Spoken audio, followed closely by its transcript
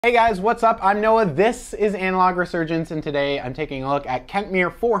Hey guys, what's up? I'm Noah. This is Analog Resurgence, and today I'm taking a look at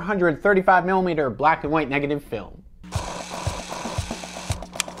Kentmere 435mm black and white negative film.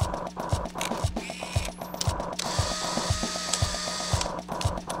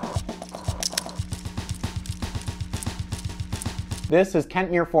 This is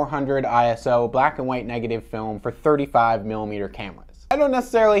Kentmere 400 ISO black and white negative film for 35mm cameras. I don't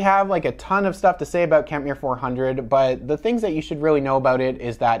necessarily have like a ton of stuff to say about Kentmere 400, but the things that you should really know about it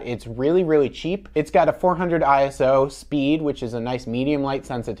is that it's really cheap. It's got a 400 ISO speed, which is a nice medium light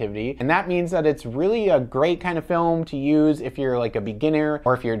sensitivity, and that means that it's really a great kind of film to use if you're like a beginner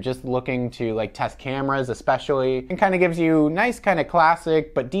or if you're just looking to like test cameras especially, and kind of gives you nice kind of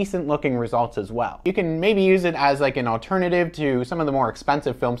classic but decent looking results as well. You can maybe use it as like an alternative to some of the more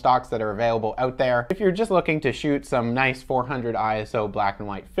expensive film stocks that are available out there if you're just looking to shoot some nice 400 ISO black and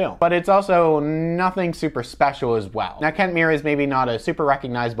white film. But it's also nothing super special as well. Now, Kentmere is maybe not a super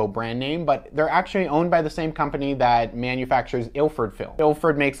recognizable brand name, but they're actually owned by the same company that manufactures Ilford film.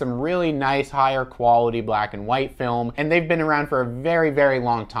 Ilford makes some really nice, higher quality black and white film, and they've been around for a very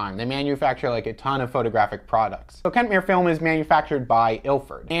long time. They manufacture like a ton of photographic products. So Kentmere film is manufactured by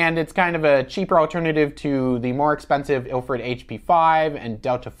Ilford, and it's kind of a cheaper alternative to the more expensive Ilford HP5 and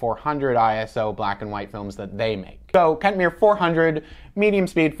Delta 400 ISO black and white films that they make. So Kentmere 400, medium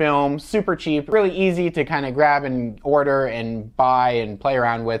speed film, super cheap, really easy to kind of grab and order and buy and play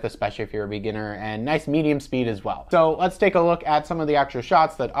around with, especially if you're a beginner, and nice medium speed as well. So let's take a look at some of the actual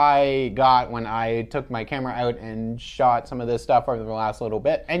shots that I got when I took my camera out and shot some of this stuff over the last little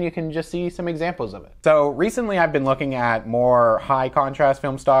bit, and you can just see some examples of it. So recently I've been looking at more high contrast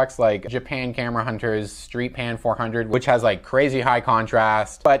film stocks like Japan Camera Hunter's Street Pan 400, which has like crazy high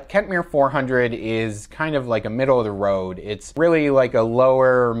contrast, but Kentmere 400 is kind of like a middle of the road. It's really like a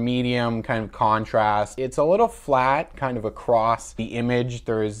lower medium kind of contrast. It's a little flat kind of across the image.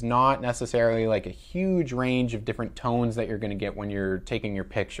 There's not necessarily like a huge range of different tones that you're going to get when you're taking your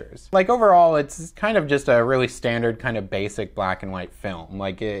pictures. Like overall, it's kind of just a really standard kind of basic black and white film.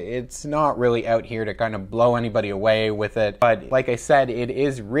 Like it's not really out here to kind of blow anybody away with it. But like I said, it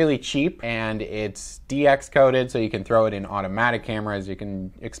is really cheap and it's DX coded, so you can throw it in automatic cameras. You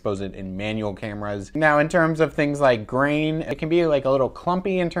can expose it in manual cameras. Now, in terms of things like grain, it can be like a little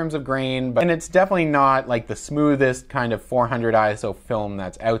clumpy in terms of grain, and it's definitely not like the smoothest kind of 400 ISO film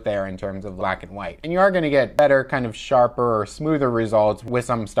that's out there in terms of black and white. And you are going to get better kind of sharper or smoother results with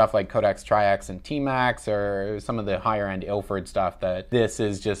some stuff like Kodak's Tri-X and T-Max or some of the higher end Ilford stuff that this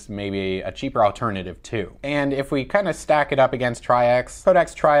is just maybe a cheaper alternative to. And if we kind of stack it up against Tri-X,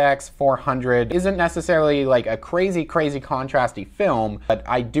 Kodak's Tri-X 400 isn't necessarily like a crazy contrasty film, but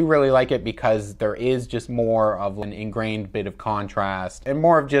I do really like it because there is just more of an ingrained bit of contrast and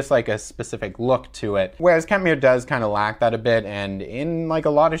more of just like a specific look to it, whereas Kentmere does kind of lack that a bit, and in like a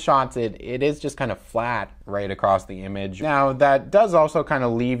lot of shots it is just kind of flat right across the image. Now, that does also kind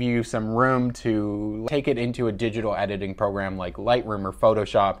of leave you some room to take it into a digital editing program like Lightroom or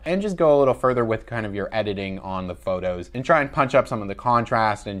Photoshop and just go a little further with kind of your editing on the photos and try and punch up some of the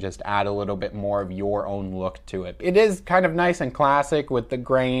contrast and just add a little bit more of your own look to it. It is kind of nice and classic with the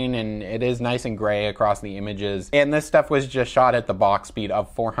grain, and it is nice and gray across the images, and this stuff was just shot at the box speed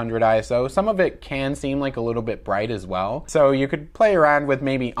of 400 ISO. Some of it can seem like a little bit bright as well, so you could play around with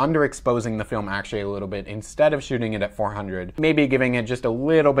maybe underexposing the film actually a little bit instead of shooting it at 400, maybe giving it just a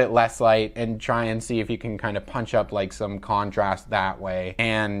little bit less light and try and see if you can kind of punch up like some contrast that way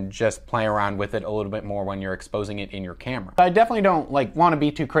and just play around with it a little bit more when you're exposing it in your camera. I definitely don't like want to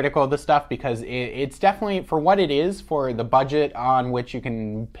be too critical of this stuff because it's definitely, for what it is, for the budget on which you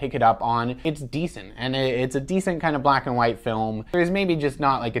can pick it up on, it's decent, and it's a decent kind of black and white film. There's maybe just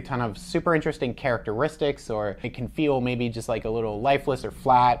not like a ton of super interesting characteristics, or it can feel maybe just like a little lifeless or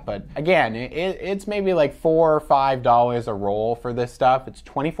flat, but again, it's maybe like $4 or $5 a roll for this stuff. It's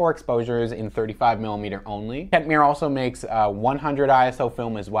 24 exposures in 35mm only. Kentmere also makes 100 ISO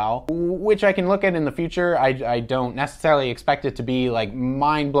film as well, which I can look at in the future. I don't necessarily expect it to be like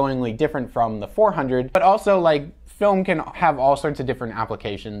mind-blowingly different from the 400, but also like film can have all sorts of different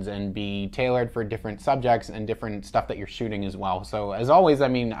applications and be tailored for different subjects and different stuff that you're shooting as well. So as always, I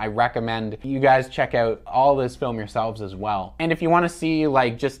mean, I recommend you guys check out all this film yourselves as well. And if you want to see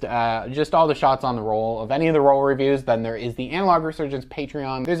like just all the shots on the roll of any of the roll reviews, then there is the Analog Resurgence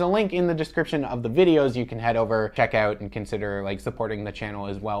Patreon. There's a link in the description of the videos you can head over, check out, and consider like supporting the channel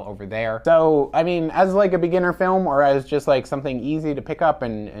as well over there. So I mean, as like a beginner film or as just like something easy to pick up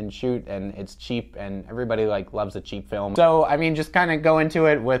and shoot, and it's cheap and everybody like loves a cheap film. So, I mean, just kind of go into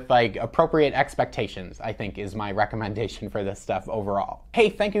it with like appropriate expectations, I think is my recommendation for this stuff overall. Hey,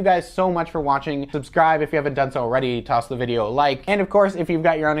 thank you guys so much for watching. Subscribe if you haven't done so already, toss the video a like. And of course, if you've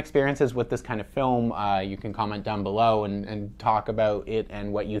got your own experiences with this kind of film, you can comment down below and talk about it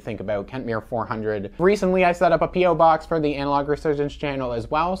and what you think about Kentmere 400. Recently, I set up a P.O. box for the Analog Resurgence channel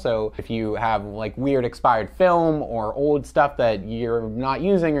as well, so if you have like weird expired film or old stuff that you're not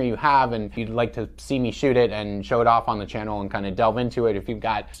using or you have and you'd like to see me shoot it and show it off on the channel and kind of delve into it, if you've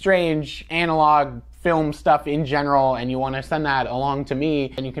got strange analog film stuff in general and you want to send that along to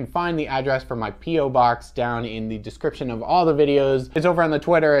me, and you can find the address for my P.O. box down in the description of all the videos. It's over on the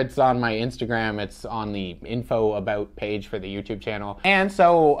Twitter, it's on my Instagram, it's on the info about page for the YouTube channel. And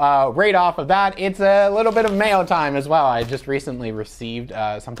so right off of that, it's a little bit of mail time as well. I just recently received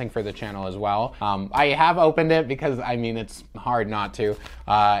something for the channel as well. I have opened it because, I mean, it's hard not to.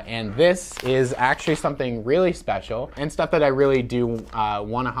 And this is actually something really special and stuff that I really do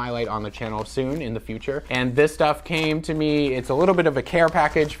want to highlight on the channel soon in the future. And this stuff came to me, it's a little bit of a care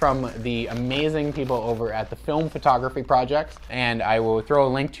package from the amazing people over at the Film Photography Project. And I will throw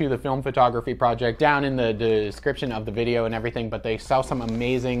a link to the Film Photography Project down in the description of the video and everything, but they sell some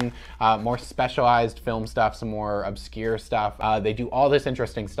amazing, more specialized film stuff, some more obscure stuff. They do all this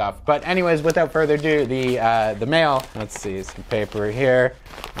interesting stuff. But anyways, without further ado, the mail, let's see, some paper here.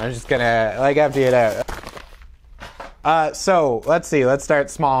 I'm just gonna like empty it out. So let's see, let's start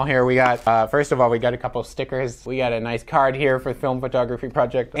small here. We got, first of all, we got a couple stickers. We got a nice card here for the Film Photography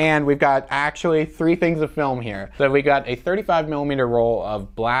Project. And we've got actually 3 things of film here. So we got a 35mm roll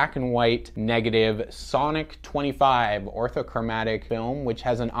of black and white negative Sonic 25 orthochromatic film, which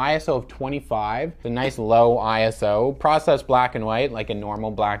has an ISO of 25. It's a nice low ISO, processed black and white, like a normal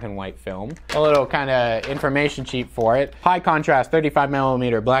black and white film. A little kind of information sheet for it. High contrast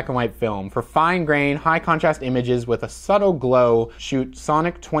 35mm black and white film for fine grain, high contrast images with a subtle glow. Shoot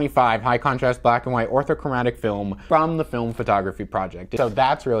Sonic 25 high contrast black and white orthochromatic film from the Film Photography Project. So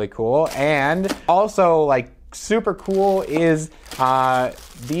that's really cool. And also, like, super cool is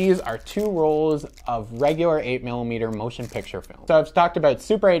these are 2 rolls of regular 8mm motion picture film. So I've talked about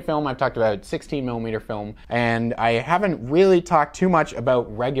Super 8 film, I've talked about 16mm film, and I haven't really talked too much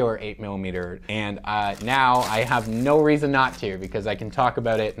about regular 8mm. And now I have no reason not to, because I can talk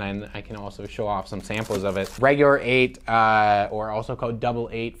about it and I can also show off some samples of it. Regular 8, or also called double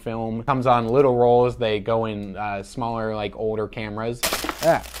 8 film, comes on little rolls. They go in smaller, like older cameras.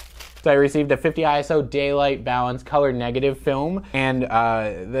 So I received a 50 ISO daylight balance color negative film, and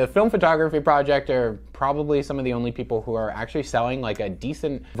the Film Photography Project are probably some of the only people who are actually selling like a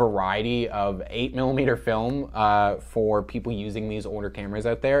decent variety of 8mm film for people using these older cameras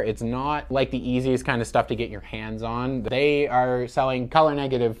out there. It's not like the easiest kind of stuff to get your hands on. They are selling color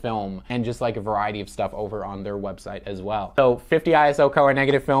negative film and just like a variety of stuff over on their website as well. So 50 ISO color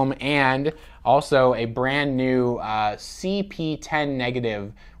negative film, and also a brand new CP10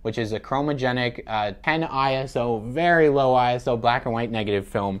 negative, which is a chromogenic 10 ISO, very low ISO black and white negative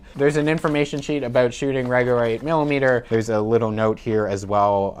film. There's an information sheet about shooting regular 8mm. There's a little note here as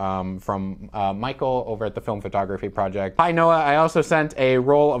well from Michael over at the Film Photography Project. Hi Noah, I also sent a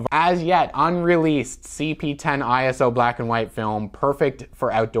roll of as yet unreleased CP10 ISO black and white film, perfect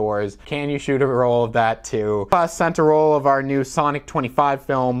for outdoors. Can you shoot a roll of that too? Plus sent a roll of our new Sonic 25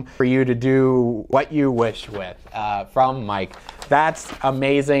 film for you to do what you wish with, from Mike. That's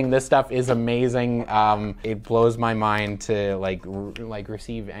amazing. This stuff is amazing. It blows my mind to like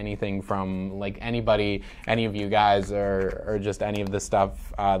receive anything from like anybody, any of you guys, or just any of this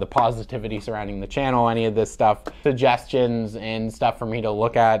stuff. The positivity surrounding the channel, any of this stuff, suggestions and stuff for me to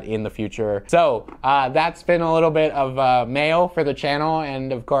look at in the future. So that's been a little bit of mail for the channel,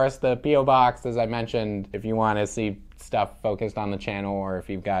 and of course the P.O. box, as I mentioned, if you want to see stuff focused on the channel, or if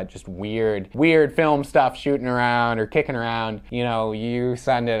you've got just weird film stuff shooting around or kicking around, you know, you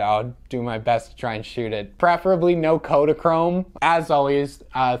send it. I'll do my best to try and shoot it. Preferably no Kodachrome. As always,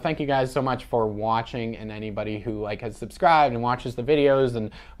 thank you guys so much for watching, and anybody who like has subscribed and watches the videos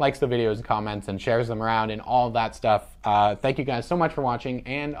and likes the videos and comments and shares them around and all that stuff. Thank you guys so much for watching,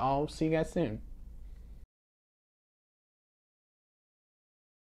 and I'll see you guys soon.